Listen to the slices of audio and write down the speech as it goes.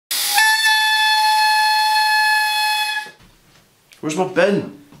Where's my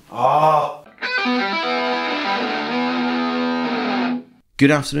bin? Ah! Good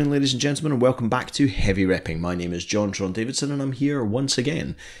afternoon, ladies and gentlemen, and welcome back to Heavy Repping. My name is John Tron Davidson, and I'm here once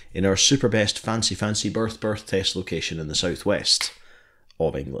again in our super best fancy birth test location in the southwest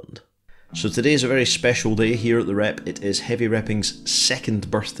of England. So today is a very special day here at the Rep. It is Heavy Repping's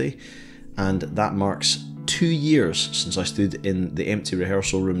second birthday, and that marks 2 years since I stood in the empty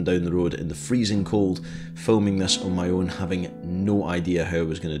rehearsal room down the road in the freezing cold, filming this on my own, having no idea how I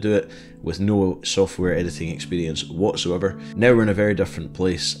was going to do it, with no software editing experience whatsoever. Now we're in a very different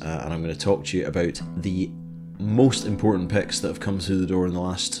place, and I'm going to talk to you about the most important picks that have come through the door in the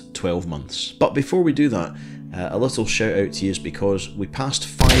last 12 months. But before we do that, a little shout out to you is because we passed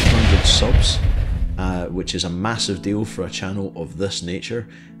 500 subs, which is a massive deal for a channel of this nature,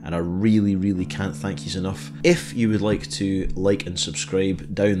 and I really can't thank you enough. If you would like to like and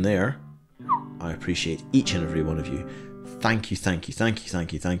subscribe down there, I appreciate each and every one of you. Thank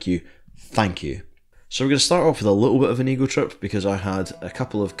you. So we're going to start off with a little bit of an ego trip because I had a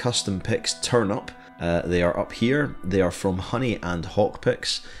couple of custom picks turn up. They are up here. They are from Honey and Hawk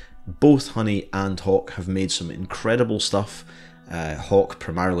picks. Both Honey and Hawk have made some incredible stuff. Hawk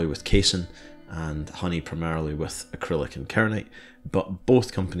primarily with casein, and Honey primarily with acrylic and kernite, but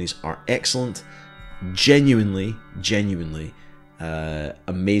both companies are excellent, genuinely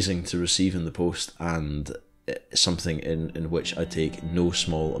amazing to receive in the post, and something in which I take no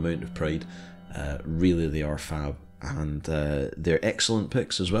small amount of pride. Really, they are fab, and they're excellent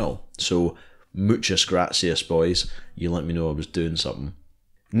picks as well. So muchas gracias, boys. You let me know I was doing something.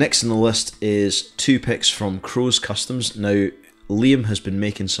 Next on the list is 2 picks from Crow's Customs. Now, Liam has been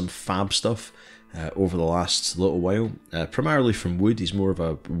making some fab stuff over the last little while, primarily from wood. He's more of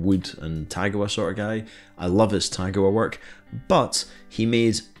a wood and Tagawa sort of guy. I love his Tagawa work, but he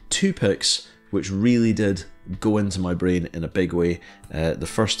made 2 picks which really did go into my brain in a big way. The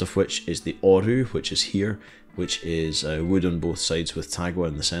first of which is the Oru, which is here, which is wood on both sides with Tagawa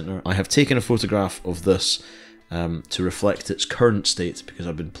in the centre. I have taken a photograph of this to reflect its current state because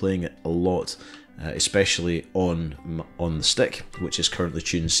I've been playing it a lot, especially on the stick, which is currently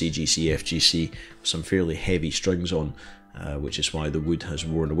tuned CGC FGC with some fairly heavy strings on, which is why the wood has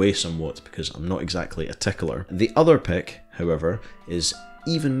worn away somewhat because I'm not exactly a tickler. The other pick, however, is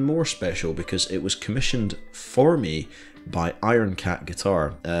even more special because it was commissioned for me by Iron Cat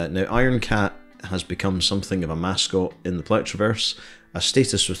Guitar. Now, Iron Cat has become something of a mascot in the Plectroverse, a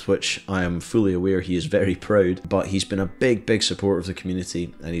status with which I am fully aware he is very proud, but he's been a big supporter of the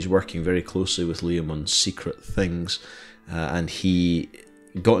community, and he's working very closely with Liam on secret things, and he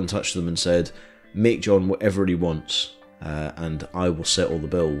got in touch with them and said, make John whatever he wants, and I will settle the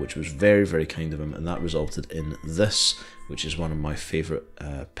bill, which was very kind of him, and that resulted in this, which is one of my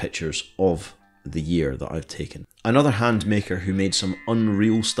favourite pictures of the year that I've taken. Another hand maker who made some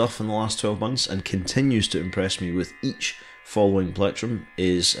unreal stuff in the last 12 months and continues to impress me with each following Plectrum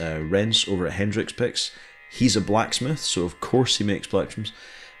is Rens over at Hendrix Picks. He's a blacksmith, so of course he makes Plectrums,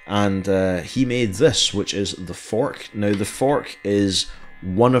 and he made this, which is the fork. Now, the fork is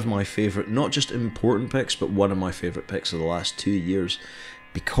one of my favourite, not just important picks, but one of my favourite picks of the last 2 years,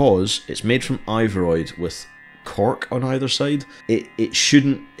 because it's made from Ivoroid with cork on either side. It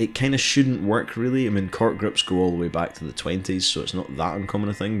kind of shouldn't work really. I mean, cork grips go all the way back to the 20s, so it's not that uncommon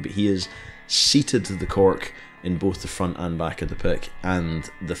a thing, but he has seated the cork in both the front and back of the pick,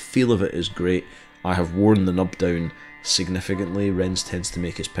 and the feel of it is great. I have worn the nub down significantly. Rens tends to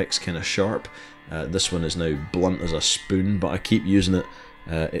make his picks kind of sharp. This one is now blunt as a spoon, but I keep using it.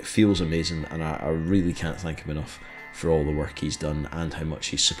 It feels amazing, and I really can't thank him enough for all the work he's done and how much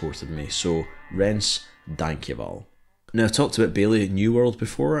he's supported me. So, Rens, dankjewel. Now, I've talked about Bailey at New World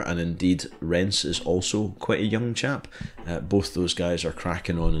before, and indeed Rens is also quite a young chap. Both those guys are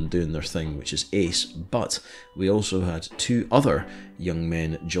cracking on and doing their thing, which is ace, but we also had 2 other young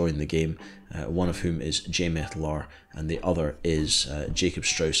men join the game, one of whom is JmetalR, and the other is Jacob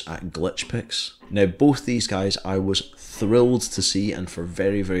Strauss at Glitch Picks. Now, both these guys I was thrilled to see, and for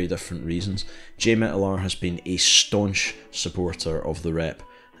very different reasons. JmetalR has been a staunch supporter of the Rep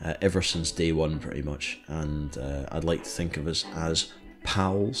ever since day one, pretty much, and I'd like to think of us as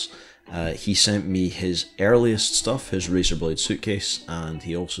pals. He sent me his earliest stuff, his razor blade suitcase, and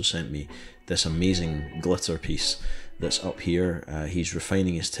he also sent me this amazing glitter piece that's up here. He's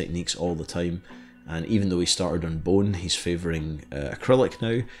refining his techniques all the time, and even though he started on bone, he's favouring acrylic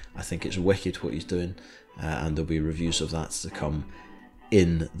now. I think it's wicked what he's doing, and there'll be reviews of that to come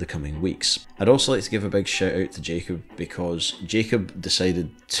in the coming weeks. I'd also like to give a big shout out to Jacob, because Jacob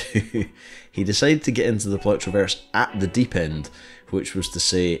decided to get into the Plectroverse at the deep end, which was to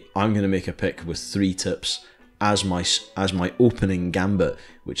say, I'm going to make a pick with 3 tips as my opening gambit,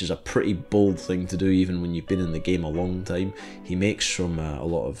 which is a pretty bold thing to do even when you've been in the game a long time. He makes from a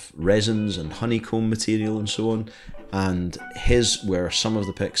lot of resins and honeycomb material and so on, and his were some of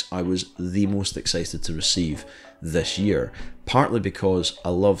the picks I was the most excited to receive this year, partly because I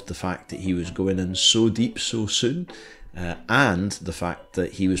loved the fact that he was going in so deep so soon, and the fact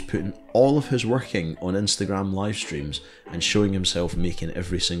that he was putting all of his working on Instagram live streams and showing himself making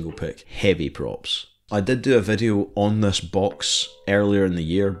every single pick. Heavy props. I did do a video on this box earlier in the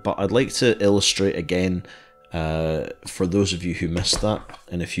year, but I'd like to illustrate again for those of you who missed that,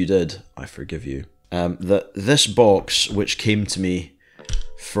 and if you did, I forgive you. That this box, which came to me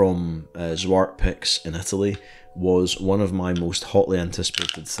from Zwart picks in Italy, was one of my most hotly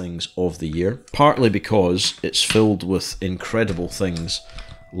anticipated things of the year, partly because it's filled with incredible things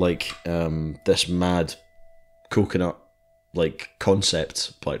like this mad coconut like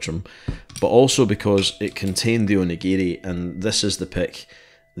concept plectrum, but also because it contained the onigiri, and this is the pick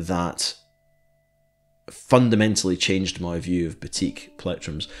that fundamentally changed my view of boutique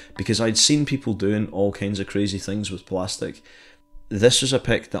plectrums, because I'd seen people doing all kinds of crazy things with plastic. This was a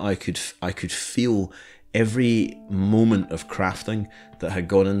pick that I could feel every moment of crafting that had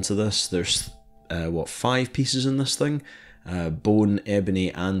gone into this. There's 5 pieces in this thing, bone,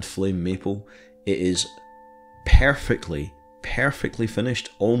 ebony and flame maple. It is perfectly finished,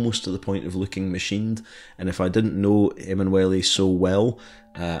 almost to the point of looking machined, and if I didn't know Emanuele so well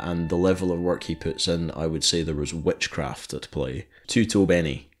and the level of work he puts in, I would say there was witchcraft at play. Tutto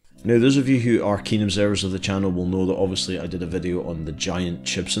bene. Now, those of you who are keen observers of the channel will know that obviously I did a video on the giant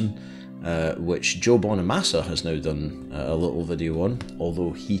shimsen, which Joe Bonamassa has now done a little video on,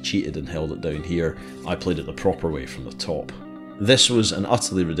 although he cheated and held it down here. I played it the proper way from the top. This was an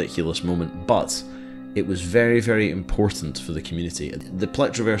utterly ridiculous moment, but it was very, very important for the community. The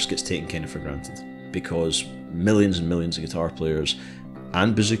Plectroverse gets taken kind of for granted, because millions and millions of guitar players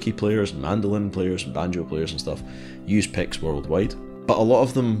and bouzouki players and mandolin players and banjo players and stuff use picks worldwide, but a lot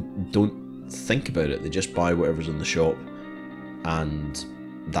of them don't think about it. They just buy whatever's in the shop, and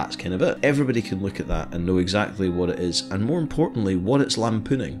that's kind of it. Everybody can look at that and know exactly what it is, and more importantly, what it's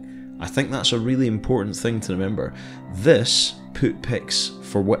lampooning. I think that's a really important thing to remember. This put picks,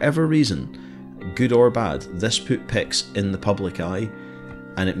 for whatever reason, good or bad, this put picks in the public eye,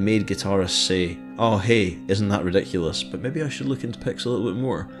 and it made guitarists say, oh hey, isn't that ridiculous, but maybe I should look into picks a little bit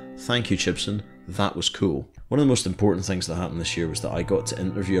more. Thank you, Chibson, that was cool. One of the most important things that happened this year was that I got to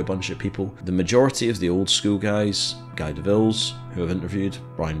interview a bunch of people. The majority of the old school guys, Guy Devillez, who I've interviewed,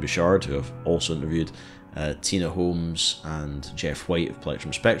 Brian Bouchard, who I've also interviewed, Tina Holmes and Jeff White of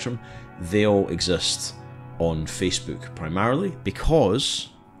Plectrum Spectrum, they all exist on Facebook primarily because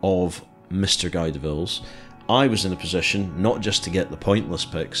of Mr. Guy Devillez. I was in a position not just to get the pointless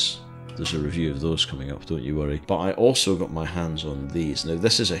picks, there's a review of those coming up, don't you worry, but I also got my hands on these. Now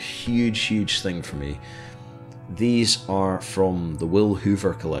this is a huge thing for me. These are from the Will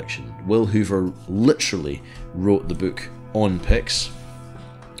Hoover collection. Will Hoover literally wrote the book on picks,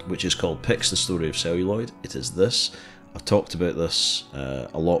 which is called Picks, The Story of Celluloid. It is this. I've talked about this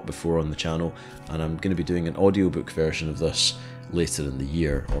a lot before on the channel, and I'm going to be doing an audiobook version of this later in the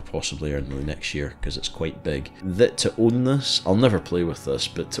year, or possibly early next year, because it's quite big. That to own this, I'll never play with this,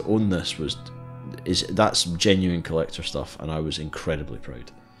 but to own this that's genuine collector stuff, and I was incredibly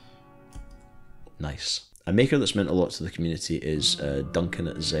proud. Nice. A maker that's meant a lot to the community is Duncan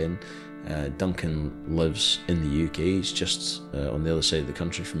at Zen. Duncan lives in the UK, he's just on the other side of the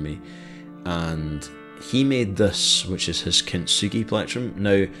country from me, and he made this, which is his Kintsugi plectrum.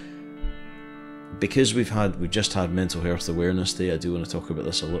 Now, because we've just had Mental Health Awareness Day, I do want to talk about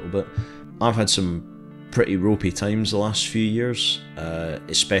this a little bit. I've had some pretty ropey times the last few years,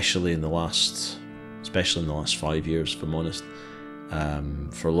 especially in the last 5 years, if I'm honest.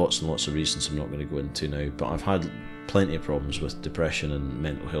 For lots and lots of reasons I'm not going to go into now, but I've had plenty of problems with depression and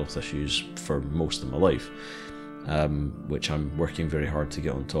mental health issues for most of my life, which I'm working very hard to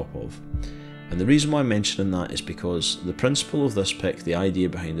get on top of. And the reason why I'm mentioning that is because the principle of this pick, the idea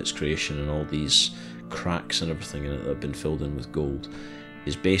behind its creation and all these cracks and everything in it that have been filled in with gold,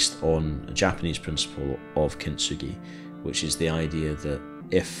 is based on a Japanese principle of kintsugi, which is the idea that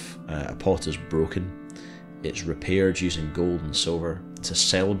if a pot is broken, it's repaired using gold and silver to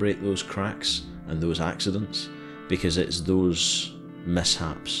celebrate those cracks and those accidents, because it's those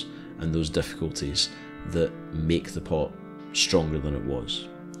mishaps and those difficulties that make the pot stronger than it was.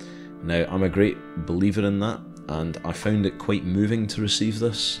 Now, I'm a great believer in that, and I found it quite moving to receive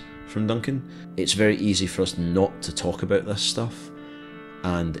this from Duncan. It's very easy for us not to talk about this stuff,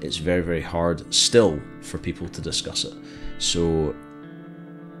 and it's very hard still for people to discuss it. So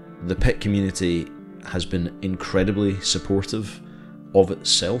the pit community has been incredibly supportive of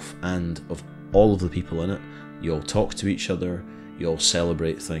itself and of all of the people in it. You all talk to each other, you all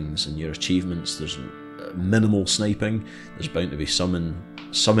celebrate things and your achievements. There's minimal sniping, there's bound to be some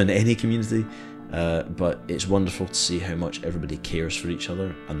in any community, but it's wonderful to see how much everybody cares for each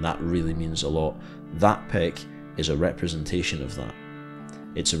other, and that really means a lot. That pick is a representation of that.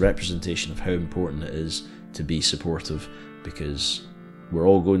 It's a representation of how important it is to be supportive, because we're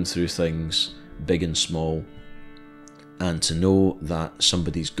all going through things, big and small, and to know that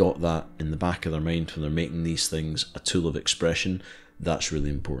somebody's got that in the back of their mind when they're making these things a tool of expression, that's really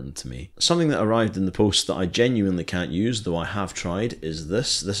important to me. Something that arrived in the post that I genuinely can't use, though I have tried, is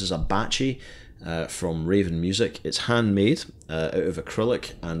this. This is a Batchy from Raven Music. It's handmade out of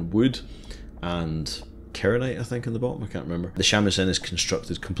acrylic and wood and Keraite, I think, on the bottom, I can't remember. The shamisen is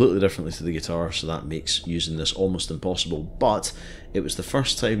constructed completely differently to the guitar, so that makes using this almost impossible, but it was the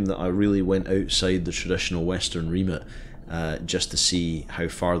first time that I really went outside the traditional Western remit just to see how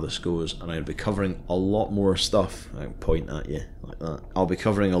far this goes, and I'll be covering a lot more stuff. I can point at you like that. I'll be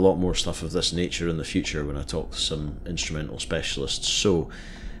covering a lot more stuff of this nature in the future when I talk to some instrumental specialists, so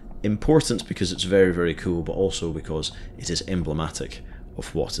important because it's very, very cool, but also because it is emblematic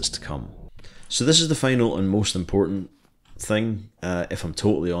of what is to come. So this is the final and most important thing, if I'm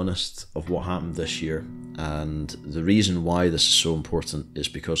totally honest, of what happened this year, and the reason why this is so important is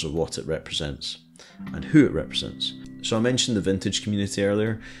because of what it represents and who it represents. So I mentioned the vintage community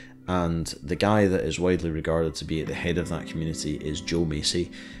earlier, and the guy that is widely regarded to be at the head of that community is Joe Macey.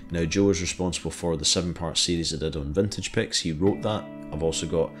 Now, Joe is responsible for the 7-part series I did on vintage picks. He wrote that. I've also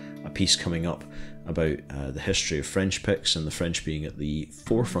got a piece coming up about the history of French picks, and the French being at the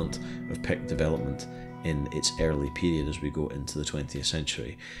forefront of pick development in its early period as we go into the 20th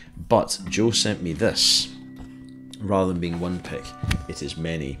century. But Joe sent me this. Rather than being one pick, it is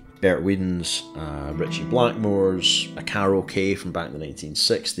many. Bert Whedon's, Richie Blackmore's, a Carol K from back in the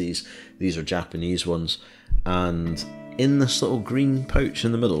 1960s. These are Japanese ones. And in this little green pouch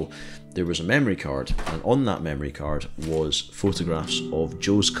in the middle, there was a memory card, and on that memory card was photographs of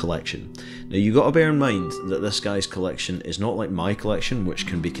Joe's collection. Now, you got to bear in mind that this guy's collection is not like my collection, which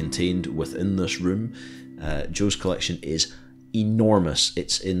can be contained within this room. Joe's collection is enormous.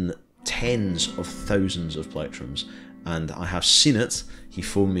 It's in tens of thousands of Plectrums, and I have seen it. He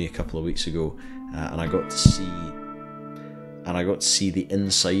phoned me a couple of weeks ago, and I got to see the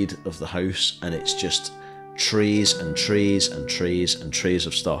inside of the house, and it's just trays and trays and trays and trays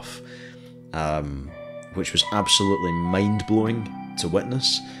of stuff, which was absolutely mind-blowing to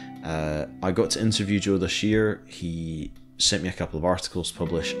witness. I got to interview Joe this year. He sent me a couple of articles to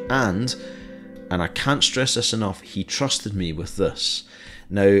publish, and I can't stress this enough, he trusted me with this.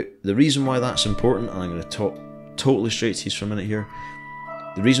 Now, the reason why that's important, and I'm going to talk totally straight to you for a minute here,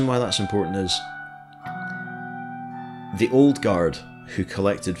 the reason why that's important is the old guard who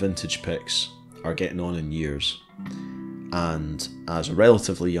collected vintage picks are getting on in years, and as a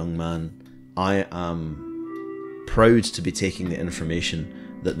relatively young man, I am proud to be taking the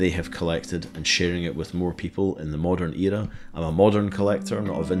information that they have collected and sharing it with more people in the modern era. I'm a modern collector,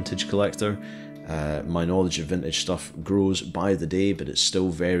 not a vintage collector. My knowledge of vintage stuff grows by the day, but it's still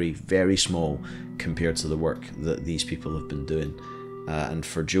very, very small compared to the work that these people have been doing. And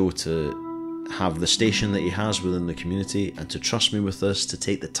for Joe to have the station that he has within the community and to trust me with this, to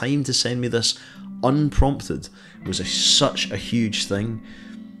take the time to send me this unprompted, was such a huge thing.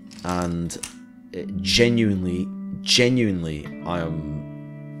 And it genuinely,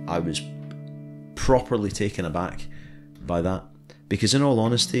 I was properly taken aback by that. Because in all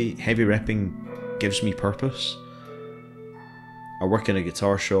honesty, heavy repping gives me purpose. I work in a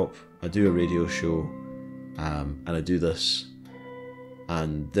guitar shop, I do a radio show, and I do this.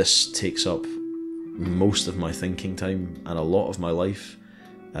 And this takes up most of my thinking time and a lot of my life.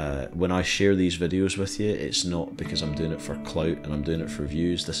 When I share these videos with you, it's not because I'm doing it for clout and I'm doing it for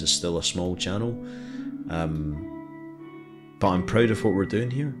views. This is still a small channel. But I'm proud of what we're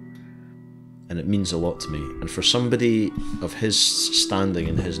doing here. And it means a lot to me. And for somebody of his standing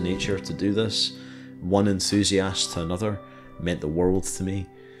and his nature to do this, one enthusiast to another, meant the world to me.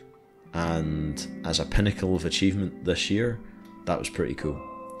 And as a pinnacle of achievement this year, that was pretty cool.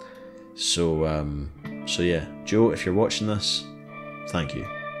 So yeah, Joe, if you're watching this, thank you.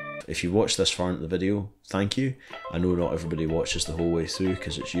 If you watched this far into the video, thank you. I know not everybody watches the whole way through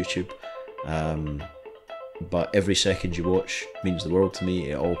because it's YouTube. But every second you watch means the world to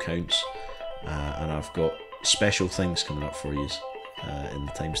me. It all counts. And I've got special things coming up for you in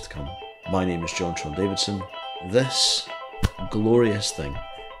the times to come. My name is John Tron Davidson. This glorious thing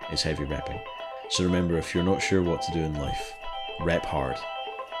is heavy repping. So remember, if you're not sure what to do in life, rep hard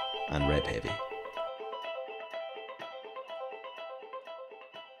and rep heavy.